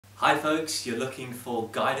Hi folks, you're looking for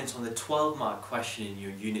guidance on the 12-mark question in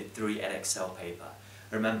your Unit 3 Edexcel paper.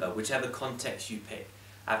 Remember, whichever context you pick,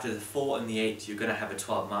 after the 4 and the 8 you're going to have a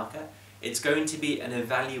 12-marker. It's going to be an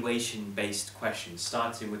evaluation-based question,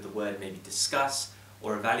 starting with the word maybe discuss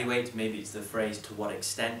or evaluate, maybe it's the phrase to what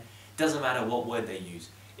extent. Doesn't matter what word they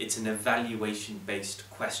use, it's an evaluation-based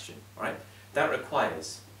question, right? That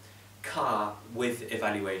requires CAR with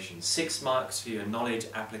evaluation. 6 marks for your knowledge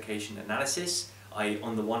application analysis, i.e.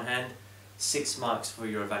 on the one hand, 6 marks for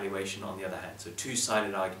your evaluation on the other hand. So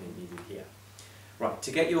two-sided argument needed here. Right,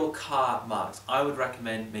 to get your CAR marks, I would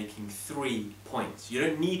recommend making 3 points. You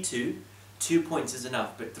don't need to, 2 points is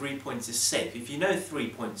enough, but 3 points is safe. If you know 3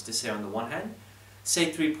 points to say on the one hand,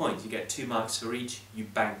 say 3 points, you get 2 marks for each, you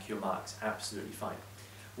bank your marks, absolutely fine.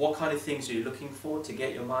 What kind of things are you looking for to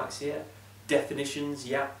get your marks here? Definitions,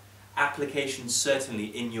 yeah. Applications certainly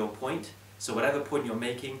in your point. So whatever point you're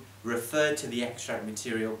making, refer to the extract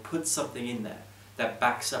material, put something in there that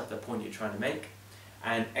backs up the point you're trying to make,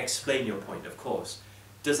 and explain your point, of course.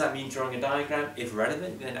 Does that mean drawing a diagram? If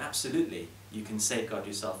relevant, then absolutely. You can safeguard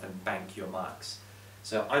yourself and bank your marks.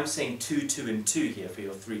 So I'm saying 2, 2 and 2 here for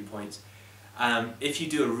your 3 points. If you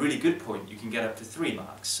do a really good point, you can get up to 3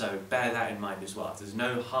 marks, so bear that in mind as well. There's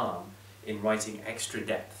no harm in writing extra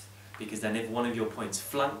depth, because then if one of your points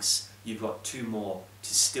flunks, you've got 2 more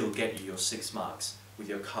to still get you your 6 marks with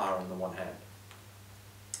your CAR on the one hand.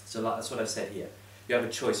 So that's what I've said here. You have a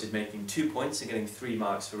choice of making 2 points and getting 3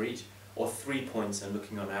 marks for each, or 3 points and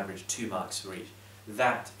looking on average 2 marks for each.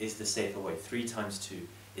 That is the safer way. 3 times 2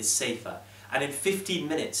 is safer. And in 15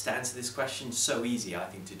 minutes to answer this question, so easy I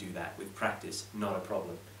think to do that. With practice, not a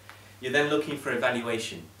problem. You're then looking for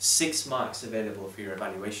evaluation. 6 marks available for your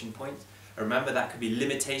evaluation point. Remember, that could be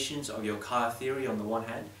limitations of your CAR theory on the one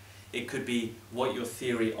hand. It could be what your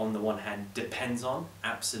theory on the one hand depends on,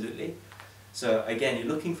 absolutely. So again, you're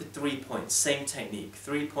looking for 3 points, same technique.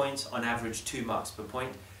 3 points on average 2 marks per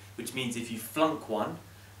point, which means if you flunk one,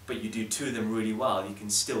 but you do 2 of them really well, you can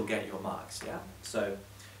still get your marks, yeah? So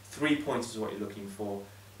 3 points is what you're looking for.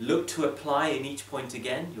 Look to apply in each point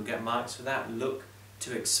again, you'll get marks for that. Look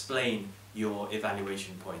to explain your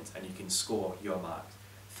evaluation point and you can score your marks.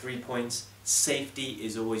 3 points. Safety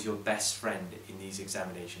is always your best friend in these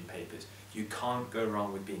examination papers. You can't go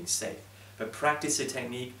wrong with being safe. But practice a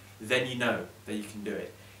technique, then you know that you can do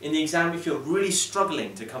it. In the exam, if you're really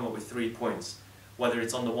struggling to come up with 3 points, whether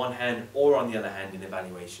it's on the one hand or on the other hand in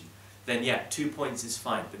evaluation, then yeah, 2 points is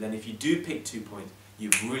fine. But then if you do pick 2 points,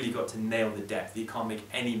 you've really got to nail the depth. You can't make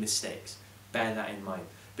any mistakes. Bear that in mind.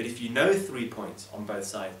 But if you know 3 points on both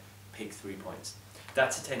sides, pick 3 points.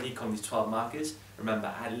 That's a technique on these 12 markers. Remember,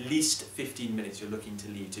 at least 15 minutes you're looking to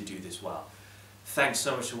leave to do this well. Thanks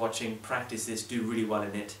so much for watching. Practice this, do really well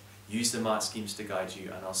in it. Use the mark schemes to guide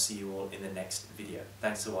you, and I'll see you all in the next video.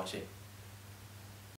 Thanks for watching.